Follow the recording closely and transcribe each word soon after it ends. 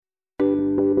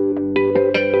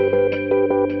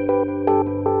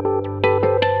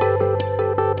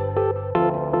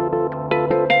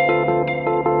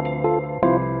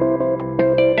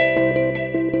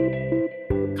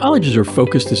Colleges are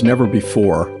focused as never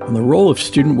before on the role of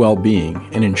student well-being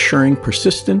and ensuring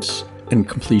persistence and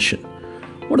completion.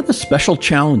 What are the special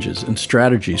challenges and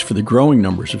strategies for the growing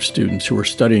numbers of students who are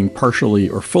studying partially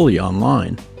or fully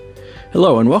online?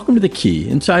 Hello and welcome to The Key,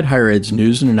 Inside Higher Ed's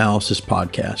news and analysis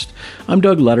podcast. I'm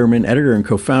Doug Letterman, editor and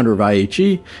co-founder of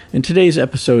IHE, and today's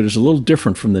episode is a little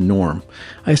different from the norm.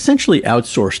 I essentially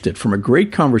outsourced it from a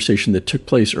great conversation that took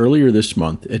place earlier this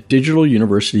month at Digital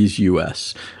Universities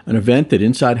US, an event that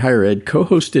Inside Higher Ed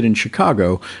co-hosted in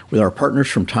Chicago with our partners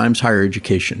from Times Higher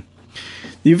Education.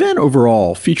 The event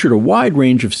overall featured a wide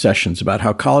range of sessions about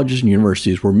how colleges and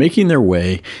universities were making their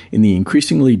way in the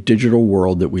increasingly digital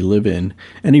world that we live in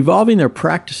and evolving their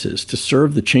practices to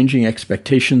serve the changing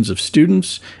expectations of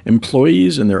students,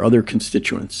 employees, and their other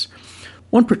constituents.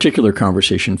 One particular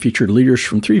conversation featured leaders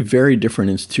from three very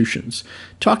different institutions,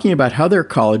 talking about how their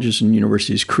colleges and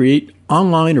universities create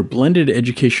online or blended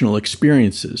educational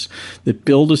experiences that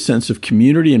build a sense of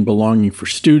community and belonging for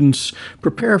students,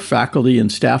 prepare faculty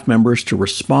and staff members to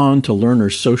respond to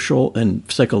learners' social and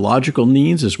psychological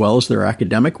needs as well as their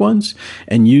academic ones,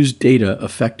 and use data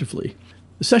effectively.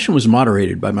 The session was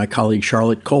moderated by my colleague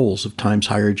Charlotte Coles of Times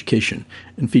Higher Education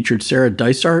and featured Sarah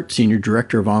Dysart, Senior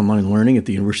Director of Online Learning at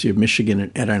the University of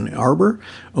Michigan at Ann Arbor,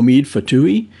 Omid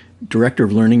Fatouhi, Director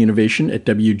of Learning Innovation at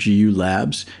WGU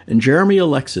Labs, and Jeremy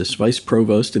Alexis, Vice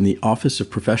Provost in the Office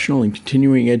of Professional and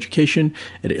Continuing Education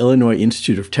at Illinois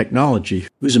Institute of Technology,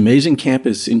 whose amazing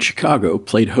campus in Chicago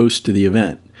played host to the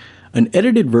event. An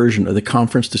edited version of the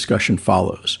conference discussion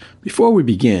follows. Before we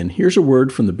begin, here's a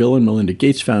word from the Bill and Melinda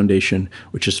Gates Foundation,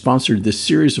 which has sponsored this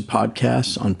series of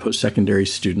podcasts on post-secondary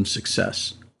student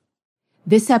success.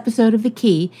 This episode of The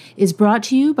Key is brought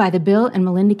to you by the Bill and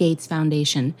Melinda Gates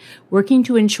Foundation, working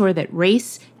to ensure that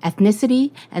race,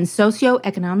 ethnicity, and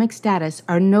socioeconomic status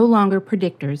are no longer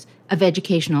predictors of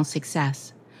educational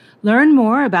success. Learn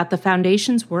more about the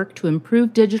Foundation's work to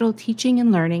improve digital teaching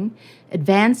and learning,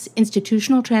 advance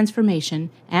institutional transformation,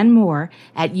 and more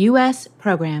at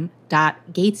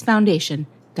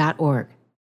usprogram.gatesfoundation.org.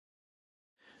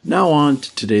 Now on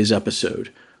to today's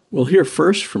episode. We'll hear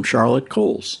first from Charlotte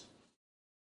Coles.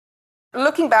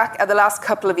 Looking back at the last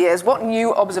couple of years, what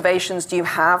new observations do you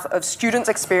have of students'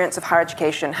 experience of higher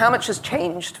education? How much has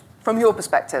changed from your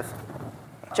perspective?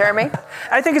 Jeremy?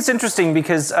 I think it's interesting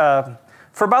because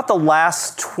for about the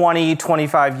last 20,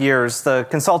 25 years, the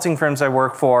consulting firms I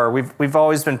work for, we've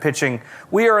always been pitching,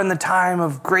 we are in the time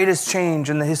of greatest change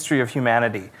in the history of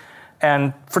humanity.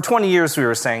 And for 20 years we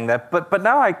were saying that, but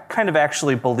now I kind of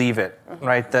actually believe it,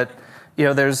 right? That, you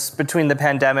know, there's between the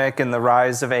pandemic and the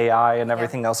rise of AI and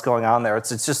everything else going on there,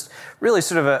 it's just really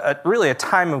sort of a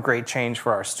time of great change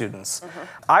for our students.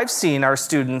 I've seen our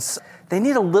students, they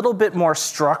need a little bit more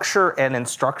structure and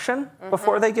instruction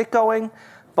before they get going.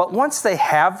 But once they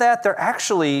have that, they're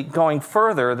actually going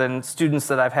further than students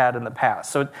that I've had in the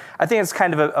past. So I think it's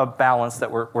kind of a balance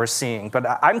that we're seeing. But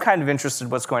I'm kind of interested in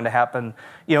what's going to happen,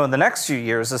 you know, in the next few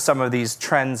years as some of these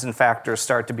trends and factors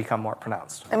start to become more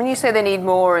pronounced. I mean, you say they need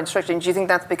more instruction. Do you think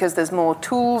that's because there's more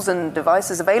tools and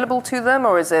devices available to them,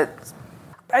 or is it?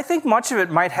 I think much of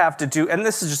it might have to do, and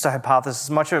this is just a hypothesis,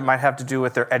 much of it might have to do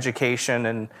with their education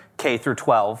in K through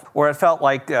 12, where it felt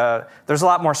like there's a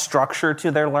lot more structure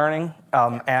to their learning,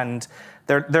 and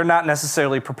they're not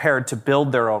necessarily prepared to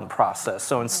build their own process.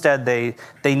 So instead, they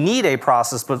need a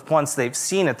process, but once they've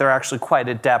seen it, they're actually quite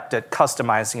adept at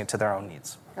customizing it to their own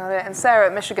needs. Got it. And Sarah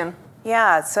at Michigan.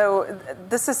 Yeah, so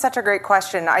this is such a great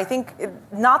question. I think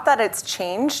not that it's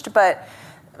changed, but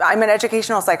I'm an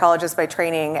educational psychologist by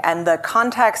training, and the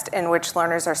context in which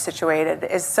learners are situated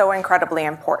is so incredibly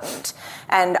important.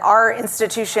 And our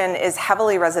institution is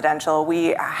heavily residential.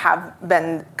 We have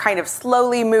been kind of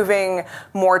slowly moving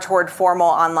more toward formal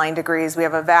online degrees. We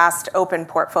have a vast open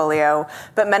portfolio,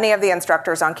 but many of the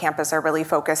instructors on campus are really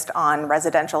focused on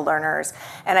residential learners.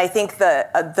 And I think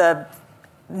the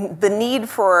need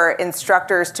for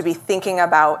instructors to be thinking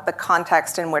about the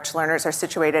context in which learners are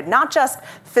situated, not just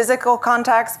physical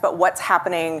context, but what's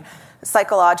happening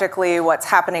psychologically, what's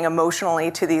happening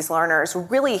emotionally to these learners,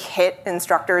 really hit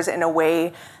instructors in a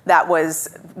way that was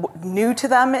new to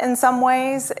them in some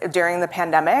ways during the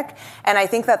pandemic. And I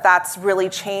think that that's really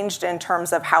changed in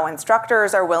terms of how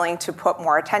instructors are willing to put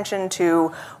more attention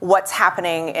to what's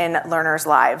happening in learners'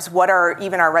 lives. What are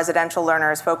even our residential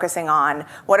learners focusing on?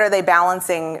 What are they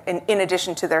balancing in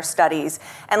addition to their studies?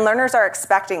 And learners are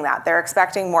expecting that. They're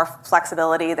expecting more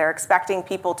flexibility. They're expecting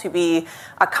people to be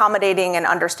accommodating and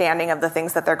understanding of the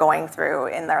things that they're going through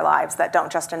in their lives that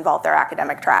don't just involve their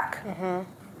academic track.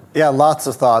 Yeah, lots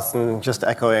of thoughts, and just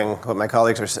echoing what my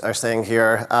colleagues are saying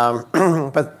here.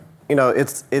 But you know,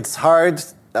 it's hard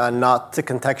not to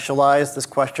contextualize this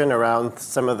question around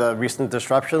some of the recent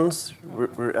disruptions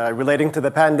relating to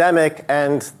the pandemic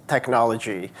and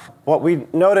technology. What we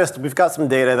noticed, we've got some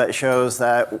data that shows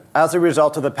that as a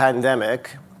result of the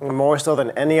pandemic, more so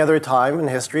than any other time in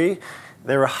history,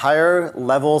 there were higher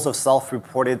levels of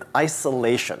self-reported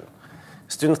isolation.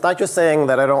 Students not just saying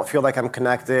that I don't feel like I'm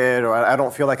connected or I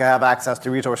don't feel like I have access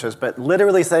to resources, but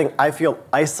literally saying I feel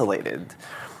isolated.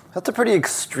 That's a pretty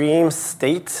extreme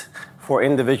state for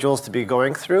individuals to be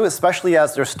going through, especially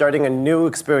as they're starting a new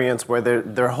experience where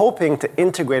they're hoping to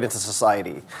integrate into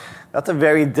society. That's a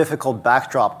very difficult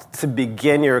backdrop to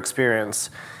begin your experience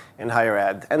in higher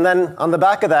ed. And then on the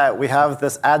back of that, we have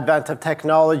this advent of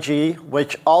technology,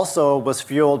 which also was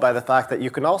fueled by the fact that you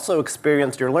can also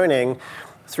experience your learning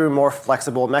through more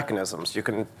flexible mechanisms. You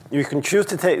can choose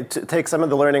to take some of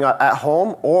the learning at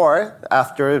home, or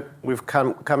after we've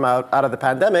come out of the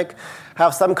pandemic,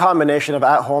 have some combination of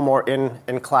at home or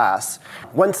in class.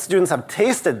 Once students have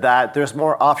tasted that, there's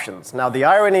more options. Now, the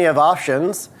irony of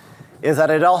options is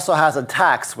that it also has a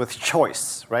tax with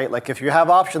choice, right? Like if you have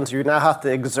options, you now have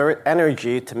to exert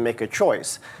energy to make a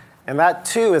choice. And that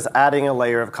too is adding a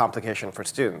layer of complication for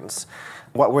students.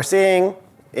 What we're seeing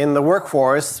in the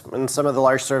workforce, in some of the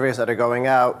large surveys that are going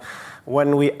out,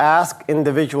 when we ask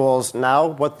individuals now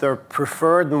what their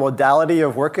preferred modality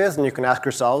of work is, and you can ask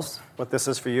yourselves what this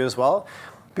is for you as well,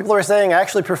 people are saying, I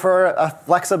actually prefer a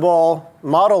flexible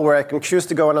model where I can choose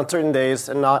to go in on certain days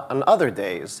and not on other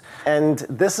days. And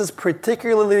this is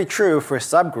particularly true for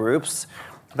subgroups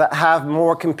that have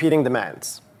more competing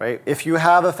demands, right? If you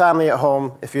have a family at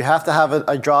home, if you have to have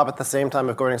a job at the same time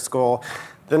of going to school,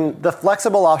 then the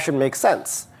flexible option makes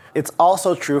sense. It's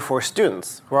also true for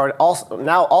students who are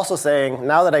also saying,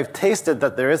 now that I've tasted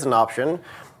that there is an option,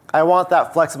 I want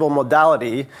that flexible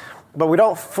modality, but we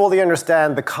don't fully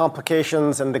understand the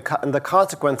complications and the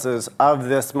consequences of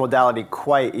this modality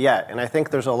quite yet. And I think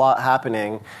there's a lot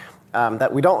happening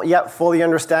that we don't yet fully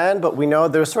understand, but we know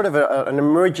there's sort of an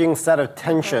emerging set of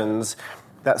tensions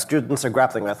that students are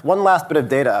grappling with. One last bit of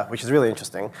data, which is really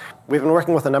interesting. We've been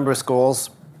working with a number of schools,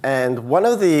 and one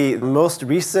of the most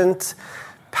recent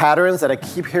patterns that I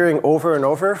keep hearing over and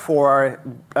over for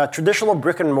traditional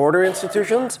brick and mortar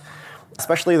institutions,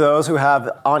 especially those who have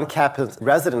on-campus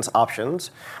residence options,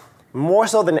 more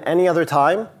so than any other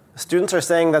time, students are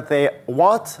saying that they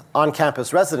want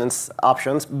on-campus residence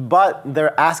options, but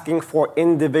they're asking for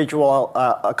individual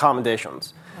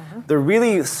accommodations. They're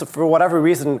really, for whatever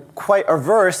reason, quite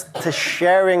averse to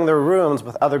sharing their rooms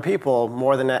with other people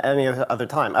more than at any other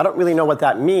time. I don't really know what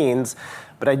that means,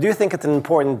 but I do think it's an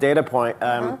important data point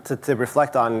to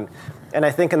reflect on. And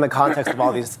I think in the context of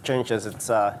all these changes,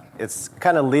 it's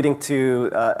kind of leading to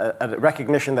a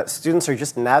recognition that students are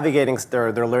just navigating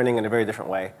their learning in a very different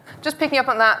way. Just picking up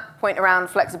on that point around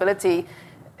flexibility,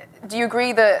 do you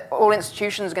agree that all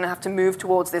institutions are going to have to move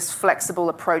towards this flexible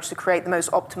approach to create the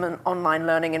most optimum online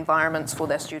learning environments for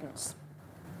their students?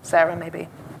 Sarah, maybe.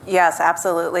 Yes,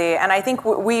 absolutely. And I think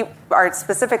we are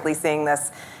specifically seeing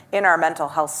this in our mental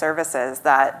health services,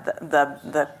 that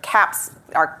the CAPS,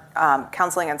 our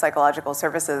Counseling and Psychological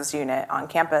Services unit on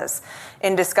campus,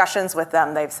 in discussions with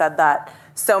them, they've said that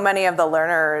so many of the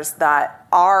learners that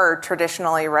are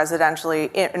traditionally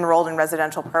residentially enrolled in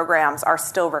residential programs are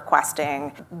still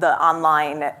requesting the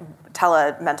online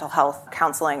tele-mental health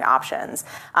counseling options.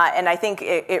 And I think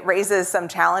it raises some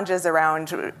challenges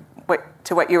around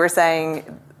what you were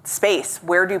saying, space.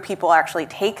 Where do people actually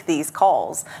take these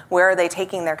calls? Where are they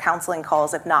taking their counseling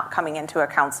calls if not coming into a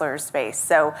counselor's space?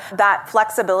 So that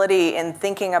flexibility in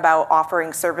thinking about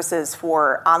offering services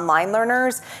for online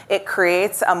learners, it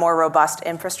creates a more robust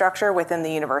infrastructure within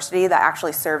the university that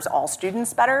actually serves all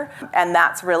students better. And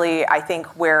that's really, I think,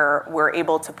 where we're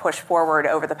able to push forward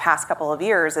over the past couple of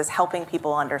years, is helping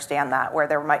people understand that, where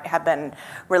there might have been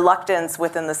reluctance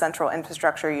within the central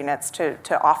infrastructure units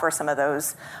to offer some of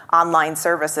those online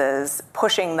services.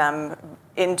 Pushing them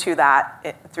into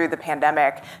that through the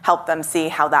pandemic, help them see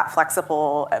how that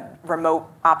flexible remote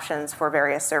options for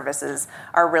various services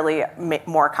are really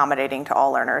more accommodating to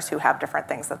all learners who have different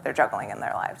things that they're juggling in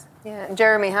their lives. Yeah, and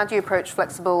Jeremy, how do you approach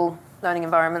flexible learning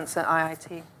environments at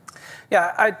IIT?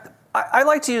 Yeah, I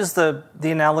like to use the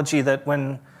analogy that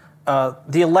when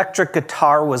the electric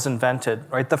guitar was invented,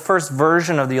 right? The first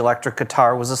version of the electric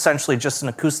guitar was essentially just an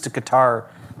acoustic guitar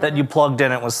that you plugged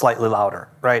in, it was slightly louder,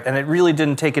 right? And it really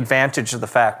didn't take advantage of the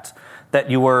fact that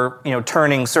you were,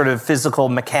 turning sort of physical,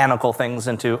 mechanical things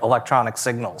into electronic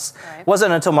signals. Right. It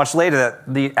wasn't until much later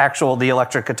that the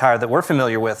electric guitar that we're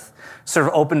familiar with sort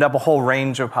of opened up a whole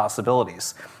range of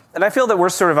possibilities. And I feel that we're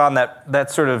sort of on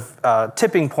that sort of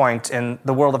tipping point in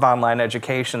the world of online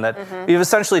education, that we've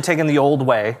essentially taken the old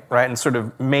way, right, and sort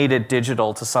of made it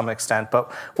digital to some extent.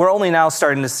 But we're only now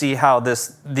starting to see how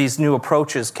these new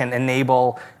approaches can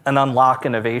enable and unlock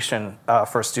innovation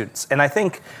for students. And I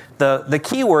think the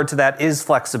key word to that is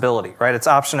flexibility, right? It's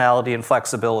optionality and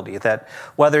flexibility, that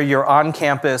whether you're on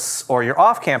campus or you're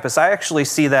off campus, I actually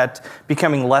see that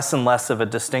becoming less and less of a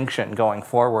distinction going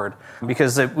forward,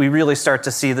 because we really start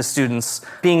to see the students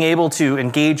being able to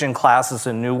engage in classes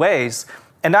in new ways.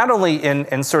 And not only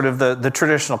in sort of the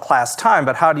traditional class time,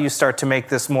 but how do you start to make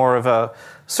this more of a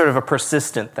sort of a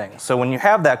persistent thing? So when you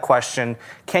have that question,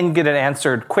 can you get it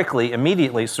answered quickly,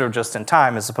 immediately, sort of just in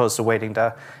time, as opposed to waiting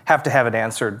to have it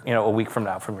answered, a week from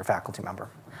now from your faculty member?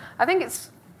 I think it's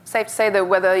safe to say that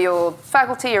whether you're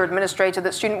faculty or administrator,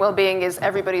 that student well-being is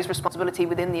everybody's responsibility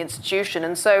within the institution.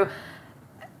 And so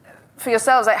for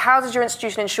yourselves, how does your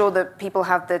institution ensure that people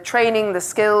have the training, the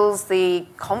skills, the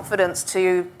confidence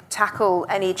to tackle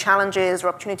any challenges or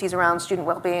opportunities around student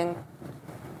well-being?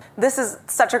 This is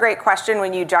such a great question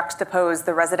when you juxtapose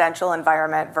the residential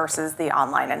environment versus the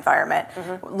online environment.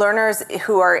 Learners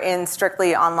who are in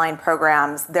strictly online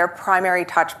programs, their primary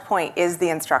touch point is the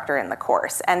instructor in the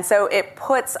course. And so it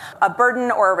puts a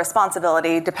burden or a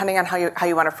responsibility, depending on how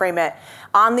you want to frame it,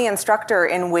 on the instructor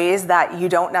in ways that you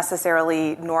don't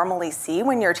necessarily normally see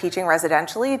when you're teaching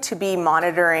residentially, to be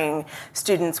monitoring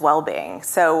students' well-being.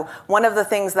 So one of the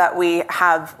things that we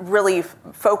have really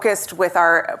focused with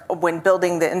when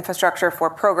building the infrastructure for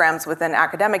programs within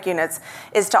academic units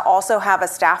is to also have a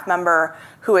staff member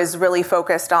who is really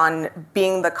focused on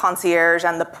being the concierge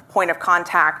and the point of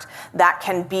contact that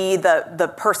can be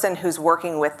the person who's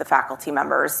working with the faculty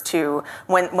members to,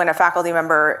 when a faculty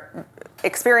member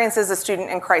experiences a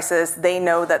student in crisis, they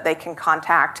know that they can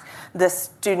contact the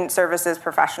student services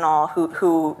professional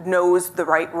who knows the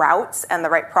right routes and the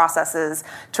right processes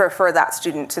to refer that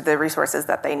student to the resources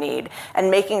that they need. And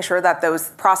making sure that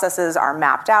those processes are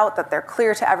mapped out, that they're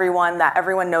clear to everyone, that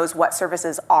everyone knows what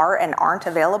services are and aren't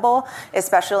available,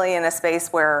 especially in a space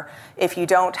where if you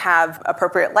don't have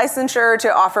appropriate licensure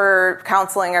to offer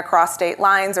counseling across state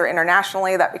lines or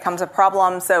internationally, that becomes a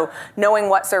problem. So knowing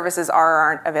what services are or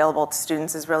aren't available to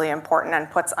students is really important and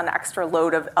puts an extra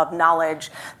load of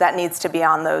knowledge that needs to be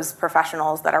on those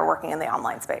professionals that are working in the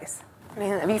online space.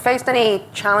 Have you faced any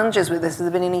challenges with this? Has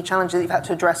there been any challenges that you've had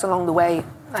to address along the way?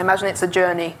 I imagine it's a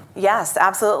journey. Yes,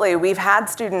 absolutely. We've had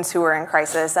students who were in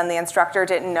crisis and the instructor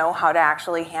didn't know how to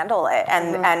actually handle it.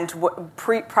 And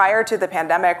prior to the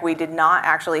pandemic, we did not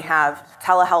actually have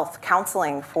telehealth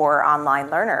counseling for online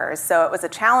learners. So it was a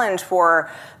challenge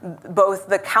for both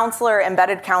the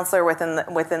embedded counselor within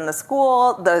the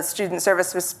school, the student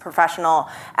services professional,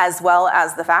 as well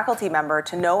as the faculty member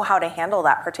to know how to handle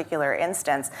that particular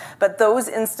instance. But those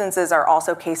instances are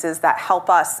also cases that help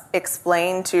us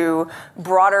explain to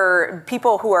broader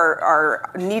people who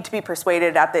need to be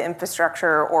persuaded at the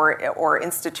infrastructure or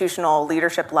institutional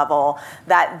leadership level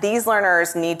that these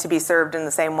learners need to be served in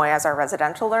the same way as our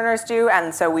residential learners do,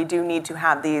 and so we do need to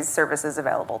have these services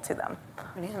available to them.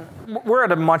 We're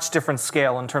at a much different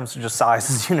scale in terms of just size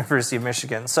as the University of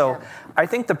Michigan. So I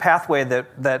think the pathway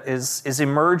that is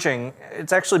emerging,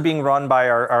 it's actually being run by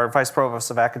our Vice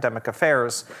Provost of Academic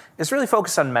Affairs, is really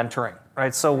focused on mentoring,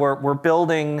 right? So we're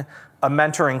building a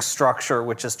mentoring structure,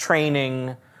 which is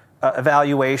training,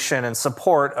 evaluation, and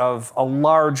support of a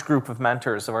large group of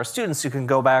mentors of our students who can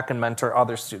go back and mentor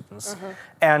other students.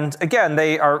 And again,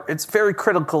 it's very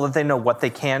critical that they know what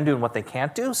they can do and what they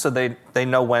can't do, so they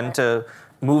know when to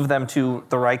move them to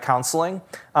the right counseling.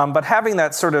 But having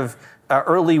that sort of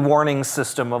early warning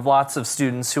system of lots of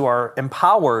students who are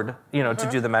empowered, to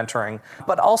do the mentoring,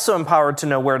 but also empowered to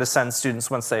know where to send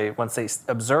students once they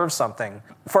observe something.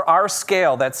 For our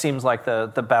scale, that seems like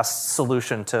the best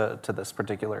solution to this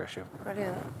particular issue.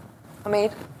 Brilliant.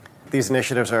 Hamid? These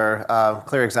initiatives are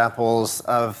clear examples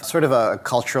of sort of a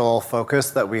cultural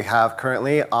focus that we have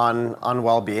currently on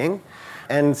well-being.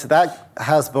 And that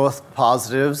has both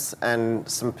positives and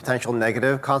some potential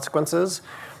negative consequences.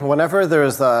 Whenever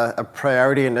there's a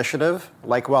priority initiative,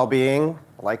 like well-being,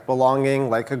 like belonging,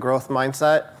 like a growth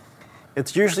mindset,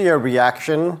 it's usually a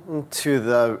reaction to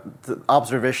the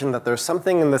observation that there's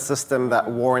something in the system that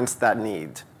warrants that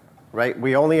need, right?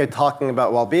 We only are talking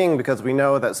about well-being because we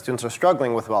know that students are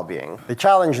struggling with well-being. The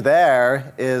challenge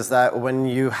there is that when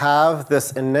you have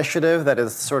this initiative that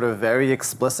is sort of very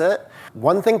explicit,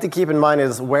 one thing to keep in mind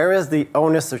is where is the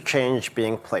onus of change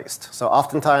being placed? So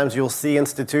oftentimes you'll see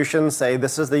institutions say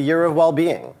this is the year of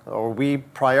well-being, or we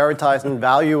prioritize and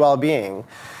value well-being.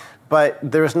 but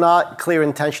there's not clear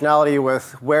intentionality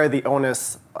with where the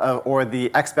onus or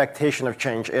the expectation of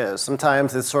change is.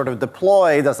 Sometimes it's sort of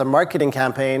deployed as a marketing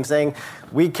campaign saying,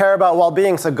 we care about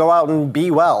well-being, so go out and be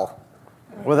well,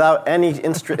 without any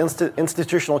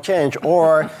institutional change.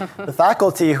 Or the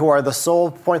faculty, who are the sole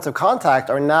points of contact,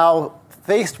 are now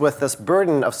faced with this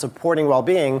burden of supporting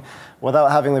well-being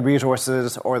without having the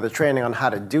resources or the training on how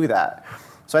to do that.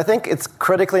 So I think it's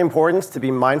critically important to be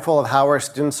mindful of how our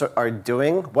students are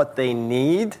doing, what they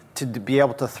need to be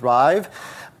able to thrive.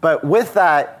 But with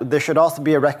that, there should also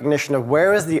be a recognition of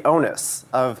where is the onus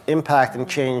of impact and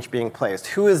change being placed?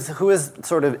 Who is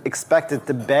sort of expected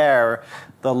to bear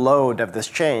the load of this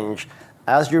change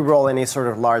as you roll any sort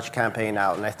of large campaign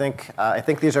out? And I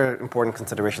think these are important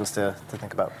considerations to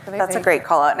think about. That's a great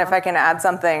call out. And if I can add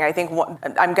something, I think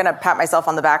I'm going to pat myself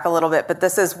on the back a little bit, but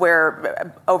this is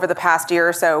where over the past year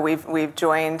or so, we've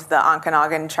joined the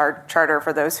Okanagan Charter.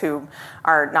 For those who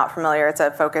are not familiar, it's a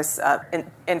focus,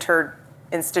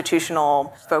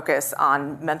 institutional focus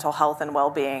on mental health and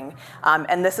well-being.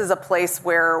 And this is a place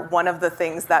where one of the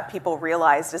things that people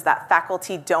realized is that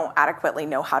faculty don't adequately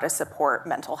know how to support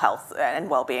mental health and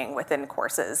well-being within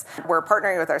courses. We're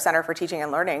partnering with our Center for Teaching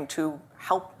and Learning to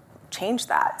help change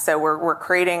that. So we're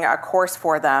creating a course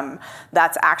for them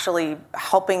that's actually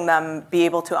helping them be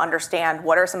able to understand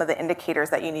what are some of the indicators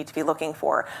that you need to be looking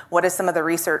for. What does some of the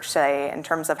research say in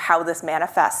terms of how this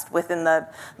manifests within the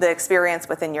experience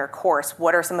within your course?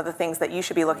 What are some of the things that you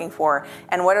should be looking for?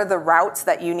 And what are the routes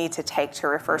that you need to take to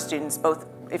refer students, both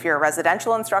if you're a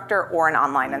residential instructor or an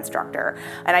online instructor?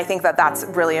 And I think that that's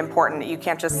really important. You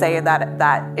can't just say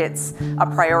that it's a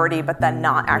priority, but then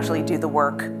not actually do the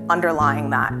work underlying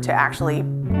that to actually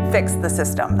fix the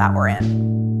system that we're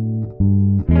in.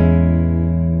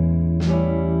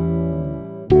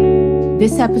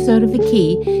 This episode of The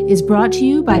Key is brought to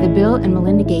you by the Bill and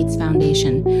Melinda Gates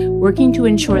Foundation, working to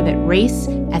ensure that race,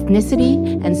 ethnicity,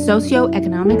 and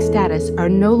socioeconomic status are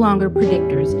no longer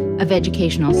predictors of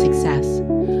educational success.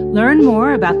 Learn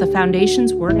more about the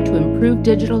Foundation's work to improve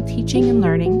digital teaching and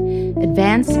learning,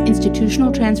 advance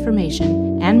institutional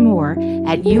transformation, and more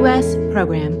at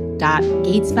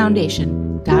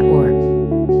usprogram.gatesfoundation.org.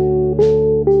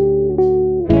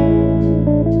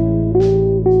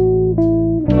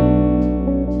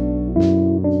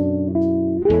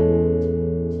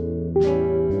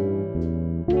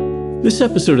 This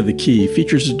episode of The Key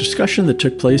features a discussion that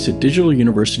took place at Digital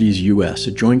Universities US,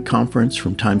 a joint conference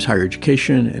from Times Higher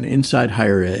Education and Inside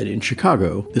Higher Ed in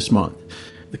Chicago this month.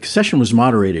 The session was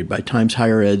moderated by Times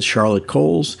Higher Ed's Charlotte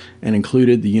Coles and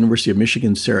included the University of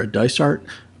Michigan's Sarah Dysart,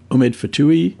 Omid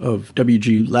Fatoui of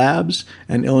WG Labs,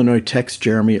 and Illinois Tech's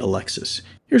Jeremy Alexis.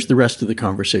 Here's the rest of the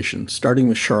conversation, starting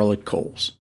with Charlotte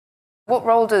Coles. What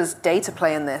role does data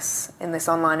play in this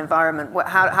online environment?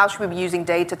 How should we be using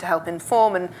data to help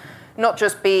inform and not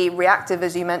just be reactive,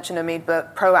 as you mentioned, Omid,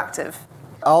 but proactive?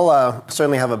 I'll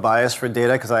certainly have a bias for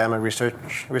data because I am a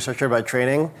researcher by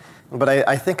training. But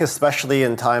I think especially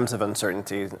in times of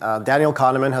uncertainty. Daniel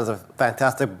Kahneman has a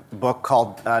fantastic book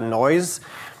called Noise,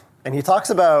 and he talks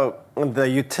about the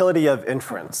utility of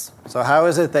inference. So how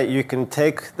is it that you can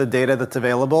take the data that's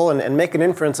available and make an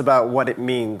inference about what it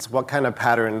means, what kind of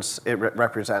patterns it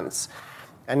represents?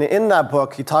 And in that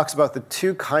book, he talks about the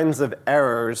two kinds of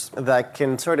errors that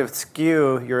can sort of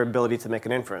skew your ability to make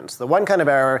an inference. The one kind of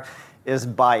error is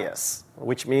bias,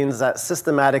 which means that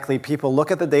systematically people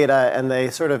look at the data and they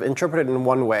sort of interpret it in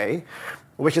one way,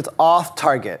 which is off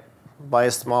target by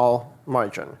a small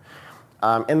margin.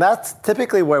 And that's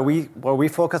typically where we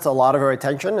focus a lot of our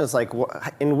attention, is like,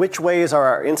 in which ways are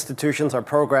our institutions, our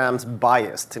programs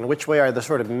biased? In which way are they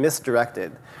sort of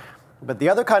misdirected? But the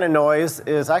other kind of noise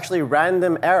is actually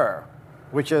random error,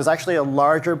 which is actually a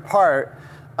larger part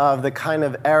of the kind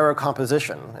of error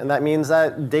composition. And that means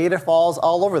that data falls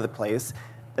all over the place,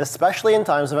 especially in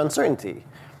times of uncertainty.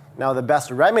 Now, the best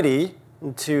remedy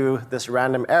to this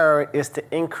random error is to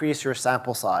increase your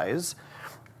sample size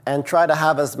and try to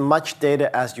have as much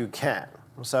data as you can.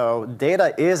 So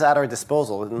data is at our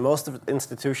disposal. And most of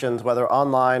institutions, whether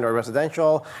online or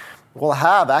residential, will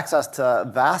have access to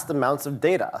vast amounts of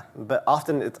data, but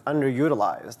often it's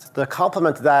underutilized. The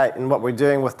complement to that in what we're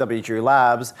doing with WG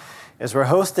Labs is we're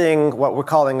hosting what we're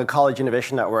calling a College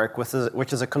Innovation Network, which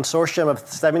is a consortium of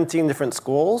 17 different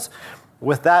schools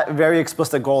with that very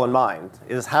explicit goal in mind,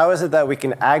 is how is it that we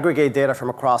can aggregate data from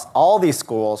across all these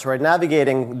schools who are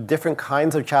navigating different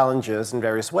kinds of challenges in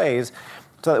various ways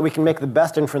so that we can make the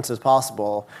best inferences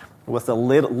possible with the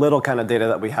little kind of data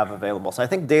that we have available. So I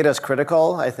think data is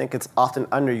critical. I think it's often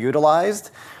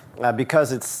underutilized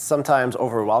because it's sometimes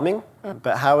overwhelming.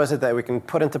 But how is it that we can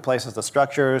put into place the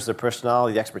structures, the personnel,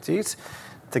 the expertise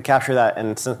to capture that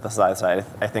and synthesize that,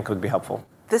 I think would be helpful.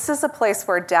 This is a place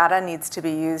where data needs to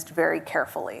be used very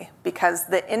carefully, because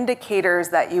the indicators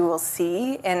that you will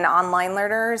see in online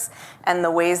learners and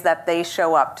the ways that they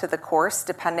show up to the course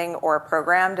or a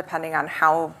program, depending on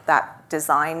how that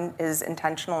design is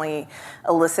intentionally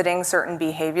eliciting certain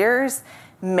behaviors,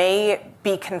 may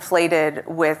be conflated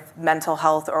with mental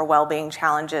health or well-being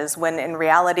challenges, when in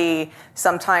reality,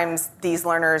 sometimes these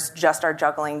learners just are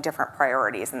juggling different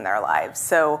priorities in their lives.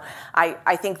 So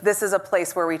I think this is a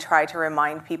place where we try to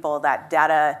remind people that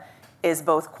data is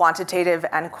both quantitative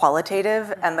and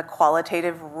qualitative, and the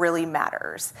qualitative really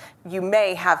matters. You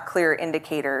may have clear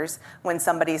indicators when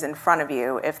somebody's in front of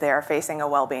you if they are facing a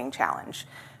well-being challenge.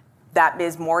 That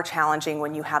is more challenging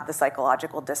when you have the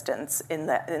psychological distance in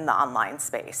the online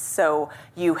space. So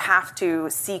you have to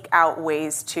seek out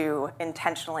ways to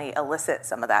intentionally elicit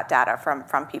some of that data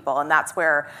from people. And that's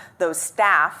where those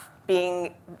staff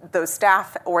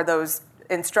or those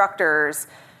instructors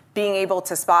being able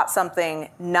to spot something,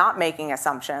 not making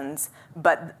assumptions,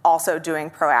 but also doing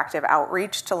proactive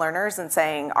outreach to learners and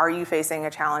saying, are you facing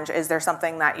a challenge? Is there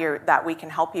something that we can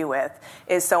help you with?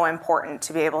 Is so important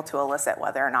to be able to elicit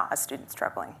whether or not a student's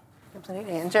struggling.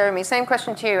 Absolutely. And Jeremy, same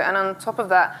question to you. And on top of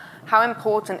that, how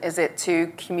important is it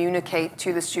to communicate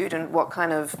to the student what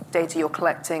kind of data you're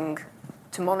collecting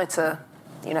to monitor,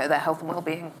 their health and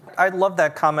well-being? I love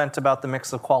that comment about the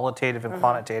mix of qualitative and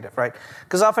quantitative, right?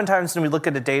 Because oftentimes when we look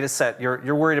at a data set,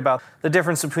 you're worried about the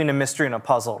difference between a mystery and a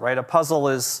puzzle, right? A puzzle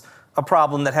is a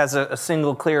problem that has a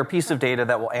single clear piece of data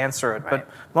that will answer it. Right. But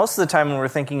most of the time when we're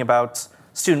thinking about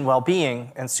student well-being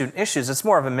and student issues, it's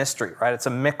more of a mystery, right? It's a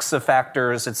mix of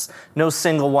factors. It's no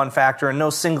single one factor, and no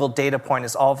single data point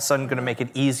is all of a sudden going to make it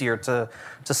easier to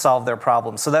solve their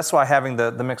problems. So that's why having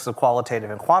the mix of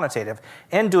qualitative and quantitative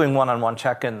and doing one-on-one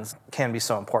check-ins can be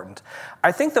so important.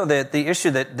 I think, though, that the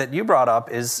issue that you brought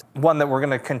up is one that we're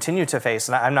going to continue to face,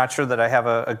 and I'm not sure that I have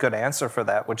a good answer for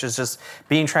that, which is just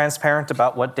being transparent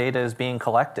about what data is being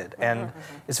collected. And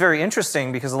it's very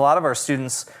interesting because a lot of our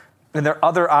students, in their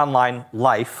other online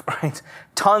life, right,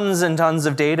 tons and tons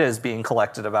of data is being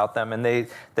collected about them, and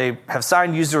they have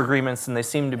signed user agreements and they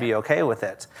seem to be okay with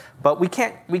it. But we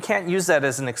can't use that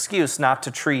as an excuse not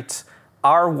to treat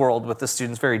our world with the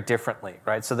students very differently,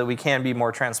 right? So that we can be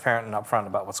more transparent and upfront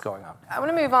about what's going on. I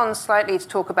want to move on slightly to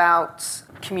talk about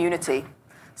community.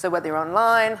 So whether you're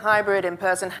online, hybrid, in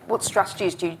person, what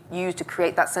strategies do you use to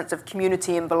create that sense of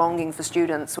community and belonging for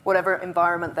students, whatever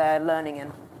environment they're learning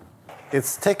in?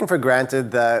 It's taken for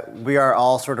granted that we are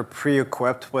all sort of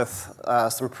pre-equipped with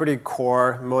some pretty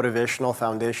core motivational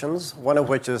foundations, one of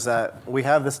which is that we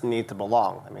have this need to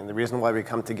belong. I mean, the reason why we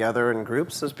come together in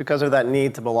groups is because of that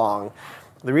need to belong.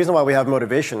 The reason why we have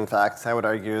motivation, in fact, I would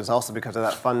argue, is also because of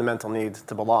that fundamental need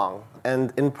to belong.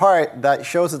 And in part, that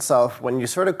shows itself when you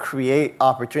sort of create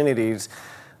opportunities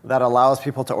that allows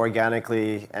people to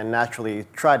organically and naturally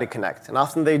try to connect, and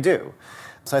often they do.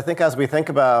 So I think as we think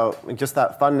about just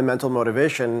that fundamental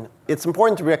motivation, it's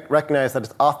important to recognize that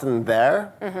it's often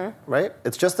there, right?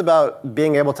 It's just about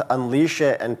being able to unleash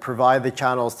it and provide the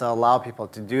channels to allow people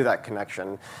to do that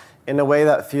connection in a way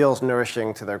that feels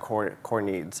nourishing to their core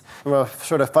needs. From a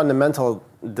sort of fundamental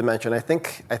dimension, I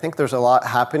think there's a lot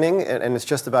happening, and it's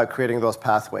just about creating those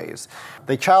pathways.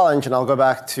 The challenge, and I'll go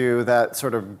back to that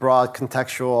sort of broad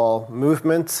contextual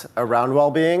movement around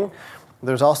well-being,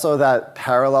 there's also that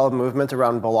parallel movement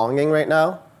around belonging right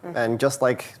now. And just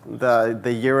like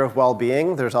the year of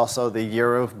well-being, there's also the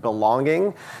year of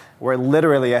belonging, where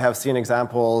literally I have seen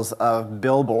examples of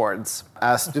billboards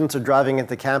as students are driving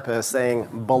into campus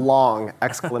saying, "belong!"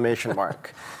 exclamation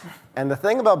mark. And the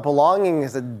thing about belonging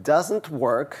is it doesn't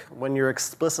work when you're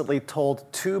explicitly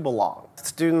told to belong.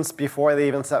 Students, before they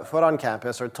even set foot on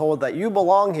campus, are told that you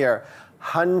belong here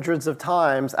hundreds of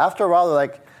times. After a while, they're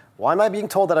like, why am I being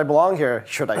told that I belong here?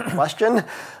 Should I question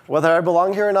whether I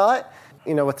belong here or not?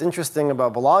 What's interesting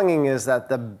about belonging is that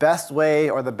the best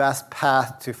way or the best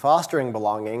path to fostering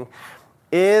belonging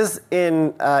is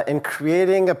in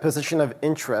creating a position of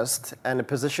interest and a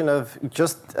position of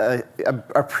just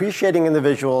appreciating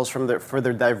individuals for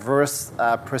their diverse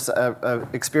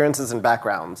experiences and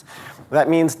backgrounds. That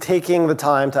means taking the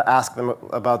time to ask them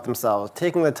about themselves,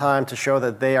 taking the time to show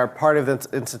that they are part of the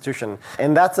institution.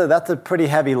 And that's a pretty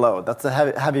heavy load. That's a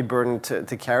heavy burden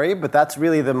to carry, but that's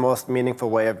really the most meaningful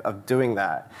way of doing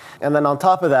that. And then on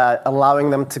top of that, allowing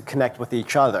them to connect with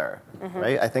each other.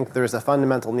 Right? I think there's a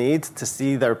fundamental need to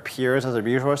see their peers as a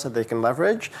resource that they can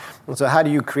leverage. And so how do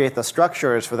you create the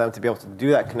structures for them to be able to do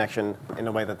that connection in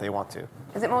a way that they want to?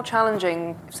 Is it more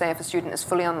challenging, say, if a student is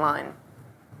fully online?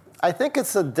 I think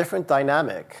it's a different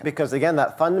dynamic because, again,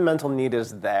 that fundamental need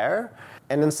is there.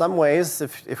 And in some ways,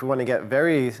 if we want to get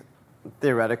very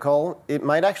theoretical, it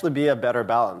might actually be a better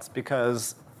balance,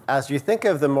 because as you think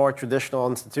of the more traditional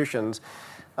institutions,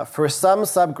 for some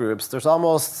subgroups, there's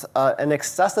almost an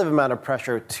excessive amount of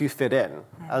pressure to fit in,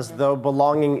 as though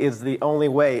belonging is the only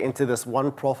way into this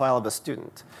one profile of a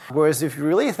student. Whereas if you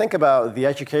really think about the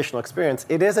educational experience,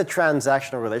 it is a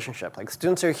transactional relationship. Like,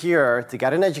 students are here to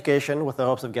get an education with the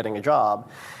hopes of getting a job.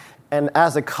 And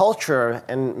as a culture,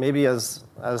 and maybe as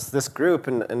this group,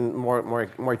 and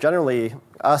more generally,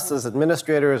 us as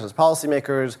administrators, as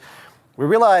policymakers, we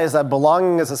realize that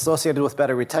belonging is associated with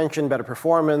better retention, better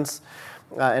performance,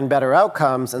 and better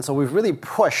outcomes. And so we've really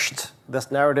pushed this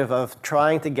narrative of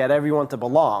trying to get everyone to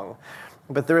belong.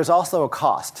 But there is also a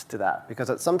cost to that,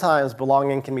 because sometimes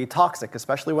belonging can be toxic,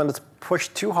 especially when it's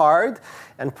pushed too hard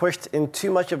and pushed in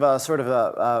too much of a sort of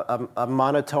a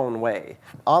monotone way.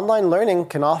 Online learning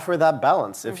can offer that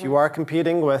balance. If you are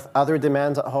competing with other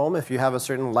demands at home, if you have a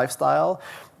certain lifestyle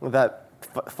that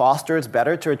fosters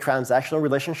better to a transactional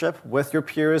relationship with your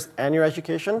peers and your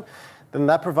education, then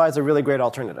that provides a really great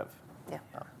alternative. Yeah.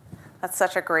 That's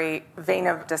such a great vein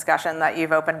of discussion that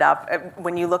you've opened up.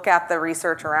 When you look at the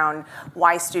research around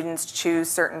why students choose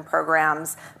certain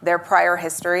programs, their prior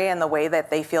history and the way that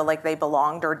they feel like they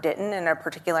belonged or didn't in a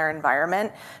particular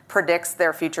environment predicts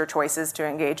their future choices to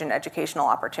engage in educational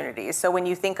opportunities. So when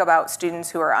you think about students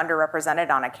who are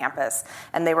underrepresented on a campus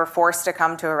and they were forced to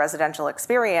come to a residential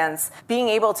experience, being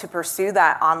able to pursue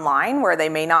that online where they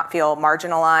may not feel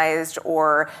marginalized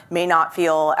or may not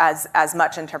feel as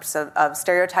much in terms of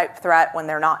stereotype threat when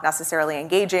they're not necessarily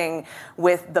engaging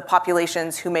with the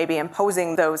populations who may be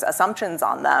imposing those assumptions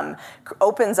on them,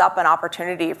 opens up an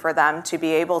opportunity for them to be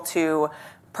able to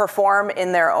perform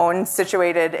in their own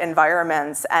situated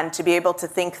environments and to be able to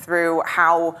think through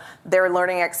how their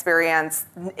learning experience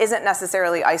isn't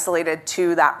necessarily isolated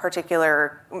to that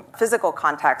particular physical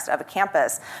context of a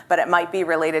campus, but it might be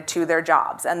related to their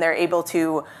jobs, and they're able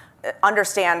to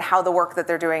understand how the work that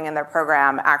they're doing in their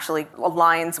program actually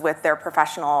aligns with their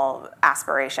professional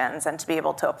aspirations, and to be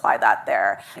able to apply that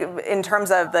there. In terms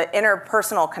of the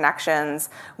interpersonal connections,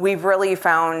 we've really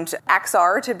found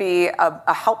XR to be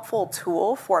a helpful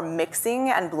tool for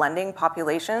mixing and blending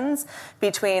populations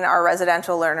between our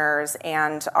residential learners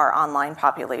and our online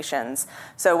populations.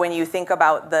 So when you think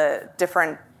about the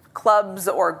different clubs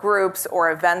or groups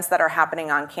or events that are happening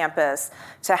on campus,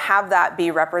 to have that be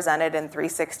represented in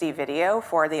 360 video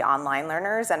for the online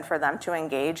learners and for them to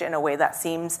engage in a way that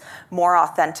seems more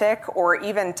authentic, or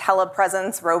even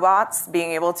telepresence robots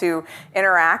being able to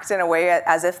interact in a way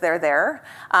as if they're there,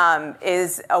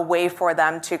 is a way for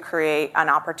them to create an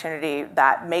opportunity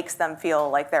that makes them feel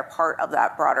like they're part of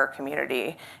that broader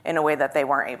community in a way that they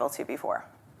weren't able to before.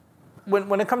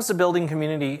 When it comes to building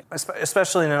community,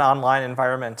 especially in an online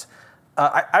environment,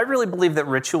 I really believe that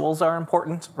rituals are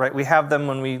important, right? We have them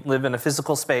when we live in a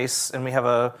physical space and we have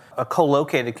a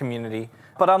co-located community.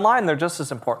 But online, they're just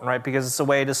as important, right? Because it's a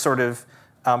way to sort of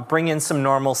bring in some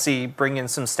normalcy, bring in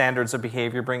some standards of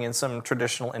behavior, bring in some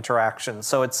traditional interactions.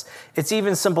 So it's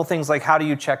even simple things like, how do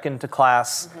you check into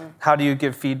class? How do you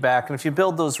give feedback? And if you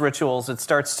build those rituals, it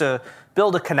starts to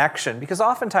build a connection. Because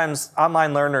oftentimes,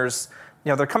 online learners,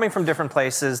 they're coming from different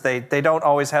places. They don't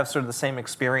always have sort of the same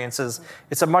experiences.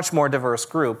 It's a much more diverse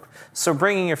group. So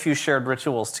bringing a few shared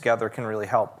rituals together can really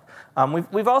help.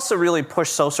 We've also really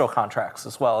pushed social contracts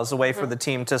as well as a way for the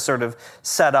team to sort of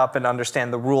set up and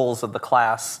understand the rules of the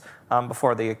class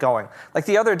before they get going. Like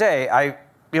the other day,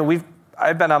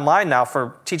 I've been online now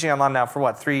teaching online now for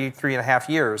what, three and a half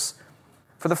years.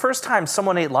 For the first time,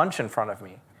 someone ate lunch in front of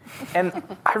me.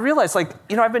 And I realized,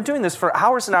 I've been doing this for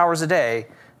hours and hours a day.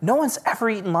 No one's ever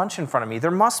eaten lunch in front of me. There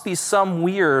must be some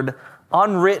weird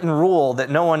unwritten rule that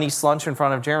no one eats lunch in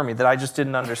front of Jeremy that I just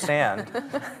didn't understand.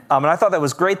 And I thought that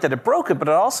was great that it broke it, but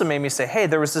it also made me say, hey,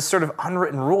 there was this sort of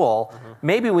unwritten rule.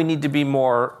 Maybe we need to be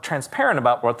more transparent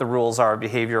about what the rules are of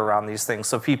behavior around these things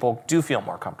so people do feel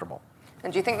more comfortable.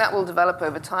 And do you think that will develop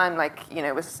over time?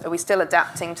 Are we still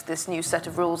adapting to this new set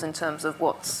of rules in terms of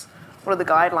what are the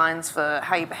guidelines for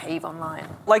how you behave online?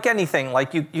 Like anything,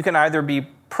 you can either be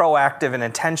proactive and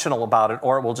intentional about it,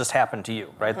 or it will just happen to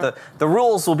you, right? The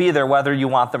rules will be there whether you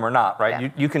want them or not, right? Yeah.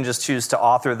 You can just choose to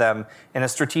author them in a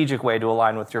strategic way to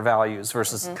align with your values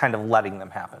versus kind of letting them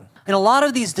happen. In a lot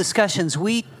of these discussions,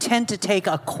 we tend to take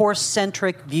a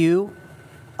course-centric view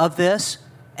of this,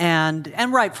 and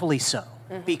rightfully so,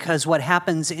 because what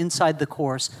happens inside the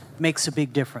course makes a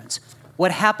big difference.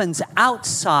 What happens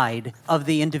outside of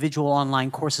the individual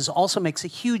online courses also makes a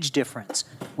huge difference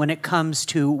when it comes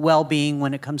to well-being,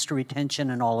 when it comes to retention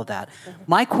and all of that.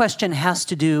 My question has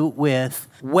to do with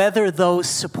whether those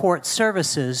support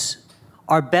services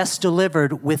are best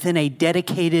delivered within a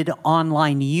dedicated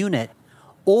online unit,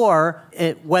 or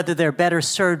whether they're better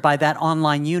served by that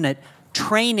online unit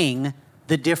training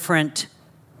the different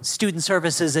student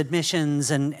services,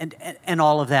 admissions, and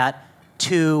all of that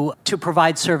to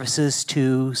provide services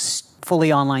to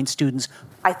fully online students.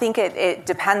 I think it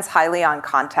depends highly on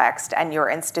context and your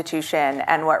institution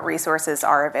and what resources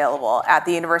are available. At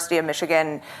the University of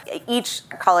Michigan, each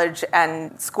college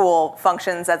and school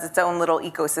functions as its own little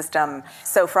ecosystem.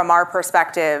 So from our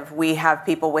perspective, we have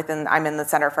people I'm in the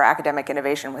Center for Academic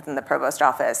Innovation within the Provost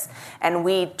Office, and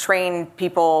we train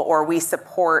people or we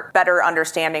support better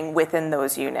understanding within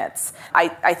those units.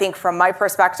 I think from my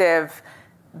perspective,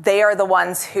 they are the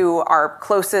ones who are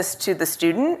closest to the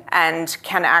student and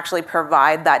can actually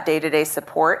provide that day-to-day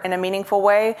support in a meaningful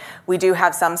way. We do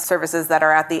have some services that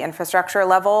are at the infrastructure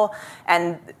level,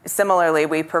 and similarly,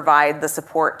 we provide the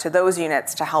support to those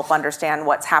units to help understand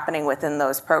what's happening within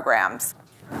those programs.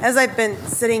 As I've been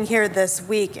sitting here this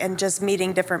week and just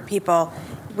meeting different people,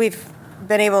 we've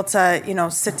been able to,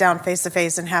 sit down face to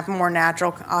face and have more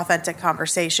natural, authentic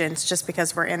conversations just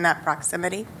because we're in that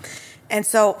proximity. And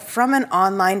so from an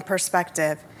online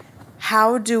perspective,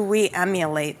 how do we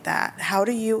emulate that? How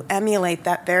do you emulate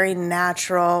that very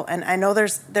natural? And I know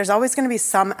there's always going to be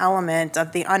some element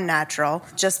of the unnatural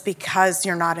just because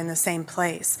you're not in the same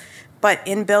place. But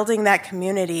in building that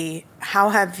community, how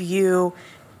have you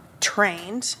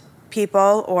trained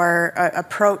people or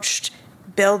approached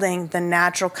building the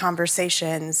natural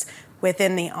conversations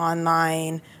within the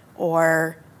online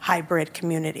or hybrid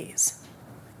communities?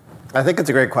 I think it's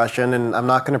a great question, and I'm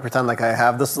not going to pretend like I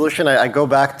have the solution. I go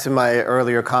back to my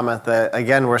earlier comment that,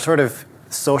 again, we're sort of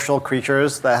social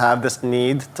creatures that have this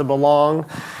need to belong.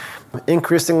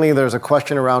 Increasingly, there's a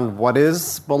question around what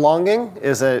is belonging.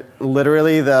 Is it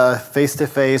literally the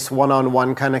face-to-face,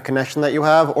 one-on-one kind of connection that you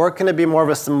have, or can it be more of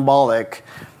a symbolic,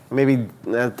 maybe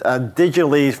a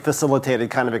digitally facilitated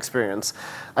kind of experience?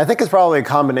 I think it's probably a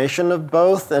combination of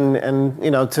both, and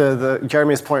to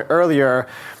Jeremy's point earlier,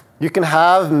 you can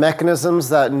have mechanisms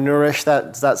that nourish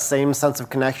that same sense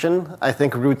of connection. I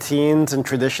think routines and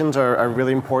traditions are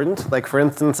really important. Like, for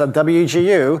instance, at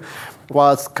WGU,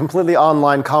 while it's completely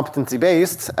online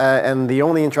competency-based, and the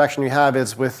only interaction you have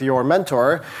is with your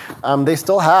mentor, they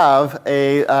still have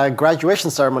a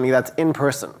graduation ceremony that's in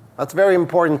person. That's very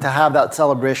important to have that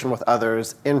celebration with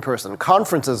others in person.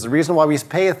 Conferences, the reason why we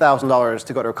pay $1,000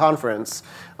 to go to a conference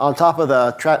on top of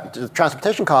the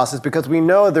transportation costs is because we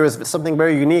know there is something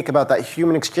very unique about that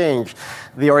human exchange,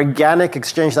 the organic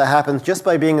exchange that happens just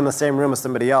by being in the same room as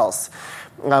somebody else.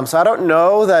 So I don't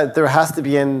know that there has to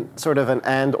be sort of an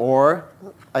and or.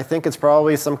 I think it's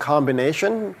probably some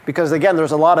combination because, again,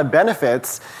 there's a lot of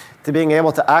benefits to being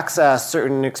able to access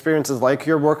certain experiences like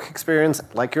your work experience,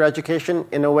 like your education,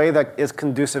 in a way that is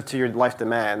conducive to your life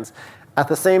demands. At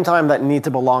the same time, that need to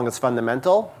belong is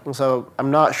fundamental. And so I'm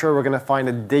not sure we're going to find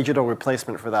a digital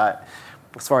replacement for that,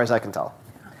 as far as I can tell.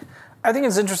 I think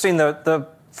it's interesting, the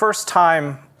first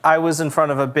time I was in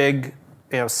front of a big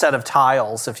set of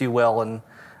tiles, if you will, and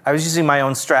I was using my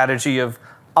own strategy of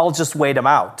I'll just wait them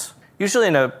out. Usually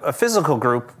in a physical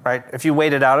group, right, if you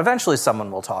wait it out, eventually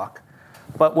someone will talk.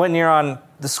 But when you're on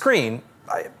the screen,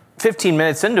 15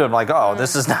 minutes into it, I'm like, oh,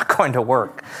 this is not going to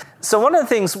work. So one of the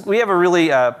things, we have a really,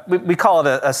 we call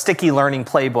it a sticky learning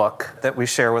playbook that we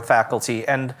share with faculty.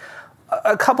 And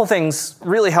a couple things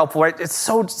really helpful, right? It's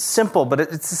so simple, but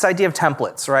it's this idea of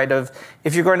templates, right? Of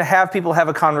if you're going to have people have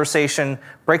a conversation,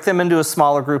 break them into a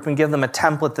smaller group and give them a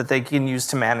template that they can use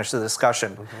to manage the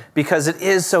discussion. Mm-hmm. Because it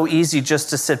is so easy just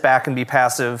to sit back and be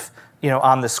passive,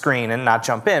 on the screen and not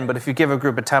jump in. But if you give a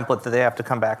group a template that they have to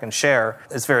come back and share,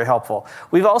 it's very helpful.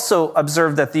 We've also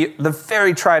observed that the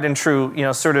very tried and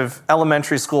true, sort of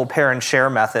elementary school pair and share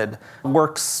method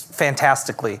works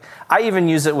fantastically. I even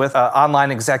use it with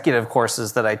online executive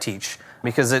courses that I teach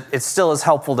because it still is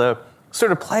helpful to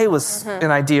sort of play with an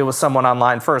idea with someone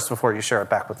online first before you share it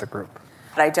back with the group.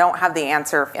 I don't have the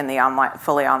answer in the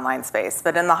fully online space.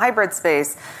 But in the hybrid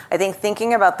space, I think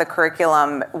thinking about the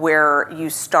curriculum where you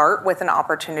start with an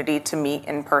opportunity to meet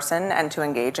in person and to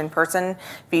engage in person,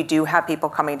 if you do have people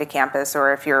coming to campus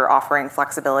or if you're offering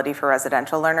flexibility for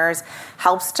residential learners,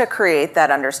 helps to create that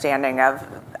understanding of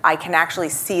I can actually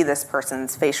see this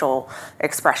person's facial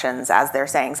expressions as they're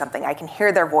saying something. I can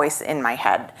hear their voice in my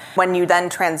head. When you then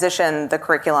transition the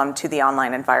curriculum to the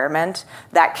online environment,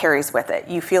 that carries with it.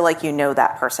 You feel like you know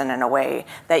that person in a way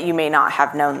that you may not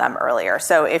have known them earlier.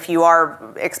 So if you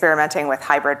are experimenting with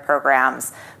hybrid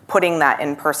programs, putting that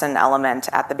in-person element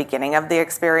at the beginning of the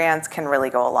experience can really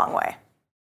go a long way.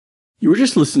 You were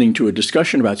just listening to a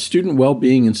discussion about student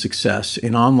well-being and success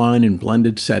in online and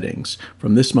blended settings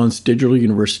from this month's Digital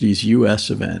University's U.S.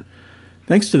 event.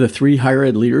 Thanks to the 3 higher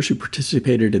ed leaders who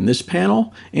participated in this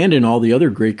panel and in all the other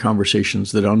great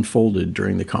conversations that unfolded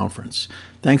during the conference.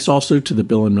 Thanks also to the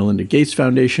Bill and Melinda Gates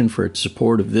Foundation for its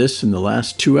support of this and the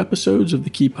last 2 episodes of the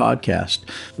Key Podcast.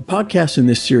 The podcasts in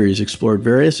this series explored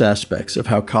various aspects of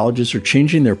how colleges are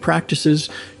changing their practices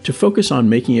to focus on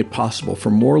making it possible for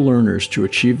more learners to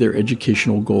achieve their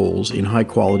educational goals in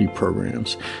high-quality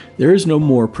programs. There is no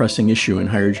more pressing issue in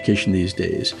higher education these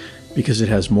days, because it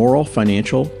has moral,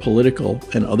 financial, political,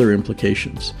 and other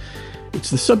implications. It's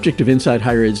the subject of Inside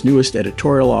Higher Ed's newest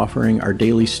editorial offering, our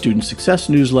daily student success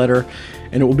newsletter,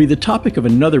 and it will be the topic of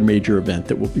another major event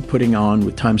that we'll be putting on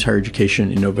with Times Higher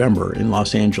Education in November in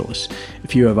Los Angeles.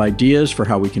 If you have ideas for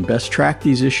how we can best track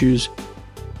these issues,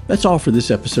 that's all for this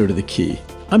episode of The Key.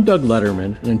 I'm Doug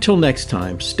Letterman, and until next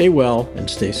time, stay well and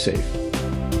stay safe.